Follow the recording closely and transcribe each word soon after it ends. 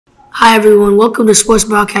Hi everyone, welcome to Sports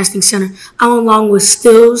Broadcasting Center. I'm along with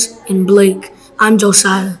Stills and Blake. I'm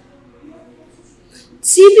Josiah.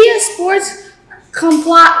 CBS Sports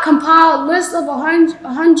compiled a list of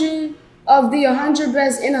 100 of the 100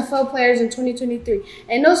 best NFL players in 2023.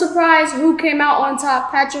 And no surprise, who came out on top,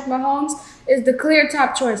 Patrick Mahomes, is the clear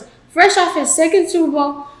top choice. Fresh off his second Super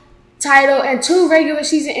Bowl title and 2 regular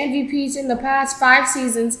season MVPs in the past 5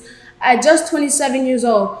 seasons at just 27 years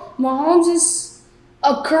old, Mahomes is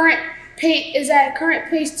at current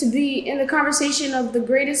pace to be in the conversation of the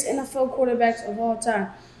greatest NFL quarterbacks of all time.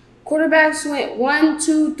 Quarterbacks went 1,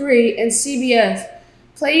 2, 3 in CBS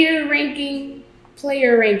player rankings.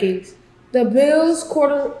 The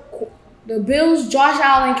Bills, Josh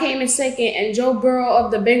Allen came in second, and Joe Burrow of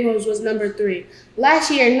the Bengals was number 3. Last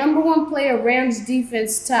year, number 1 player Rams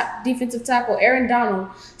defensive tackle Aaron Donald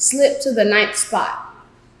slipped to the 9th spot.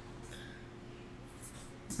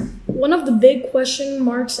 One of the big question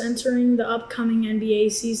marks entering the upcoming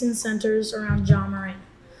NBA season centers around Ja Morant.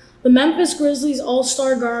 The Memphis Grizzlies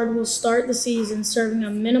all-star guard will start the season serving a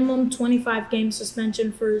minimum 25-game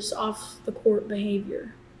suspension for his off-the-court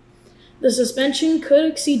behavior. The suspension could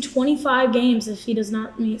exceed 25 games if he does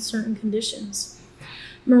not meet certain conditions.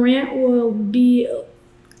 Morant will be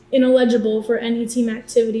ineligible for any team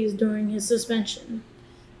activities during his suspension.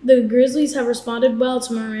 The Grizzlies have responded well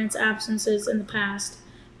to Morant's absences in the past.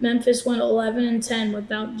 Memphis went 11-10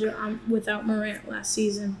 without Morant last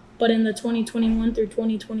season, but in the 2021 through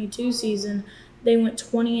 2022 season, they went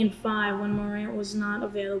 20-5 when Morant was not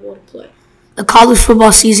available to play. The college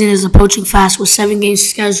football season is approaching fast with 7 games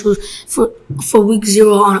scheduled for Week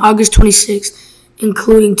 0 on August 26th,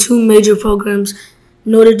 including 2 major programs,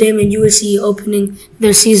 Notre Dame and USC, opening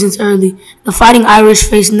their seasons early. The Fighting Irish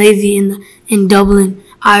face Navy in Dublin,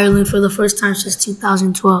 Ireland for the first time since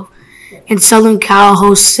 2012. And Southern Cal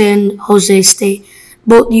hosts San Jose State.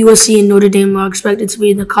 Both USC and Notre Dame are expected to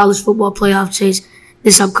be in the college football playoff chase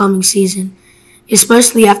this upcoming season,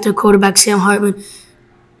 especially after quarterback Sam Hartman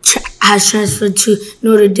has transferred to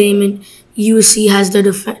Notre Dame and USC has their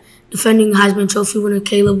defending Heisman Trophy winner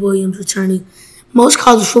Caleb Williams returning. Most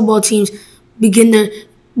college football teams begin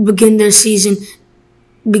their season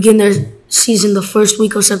the first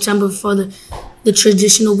week of September for the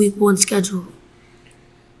traditional Week 1 schedule.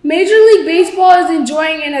 Major League Baseball is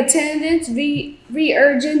enjoying an attendance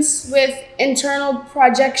resurgence with internal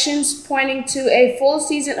projections pointing to a full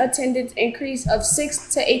season attendance increase of 6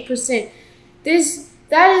 to 8%.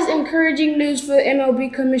 That is encouraging news for the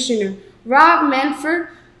MLB commissioner, Rob Manfred,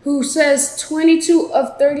 who says 22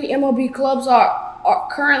 of 30 MLB clubs are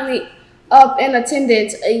currently up in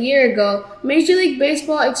attendance. A year ago, Major League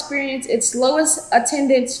Baseball experienced its lowest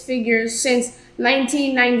attendance figures since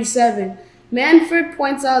 1997. Manfred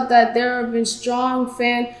points out that there have been strong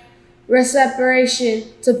fan reception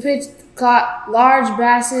to pitch clock, large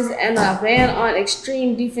bases, and a ban on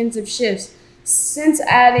extreme defensive shifts. Since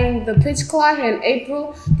adding the pitch clock in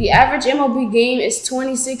April, the average MLB game is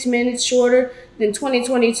 26 minutes shorter than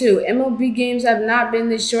 2022. MLB games have not been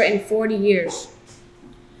this short in 40 years.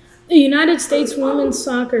 The United States women's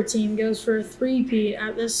soccer team goes for a three-peat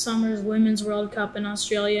at this summer's Women's World Cup in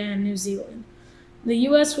Australia and New Zealand. The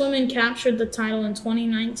U.S. women captured the title in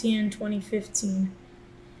 2019 and 2015.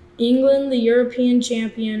 England, the European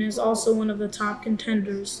champion, is also one of the top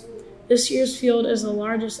contenders. This year's field is the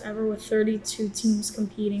largest ever with 32 teams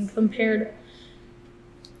competing compared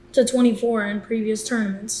to 24 in previous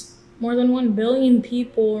tournaments. More than 1 billion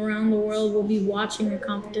people around the world will be watching the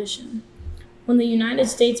competition. When the United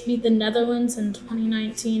States beat the Netherlands in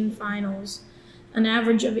 2019 finals, an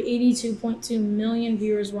average of 82.2 million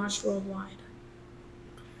viewers watched worldwide.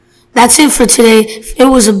 That's it for today. It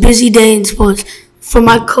was a busy day in sports. For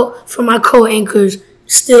my co-anchors,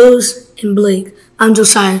 Stills and Blake, I'm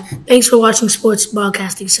Josiah. Thanks for watching Sports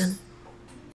Broadcasting Center.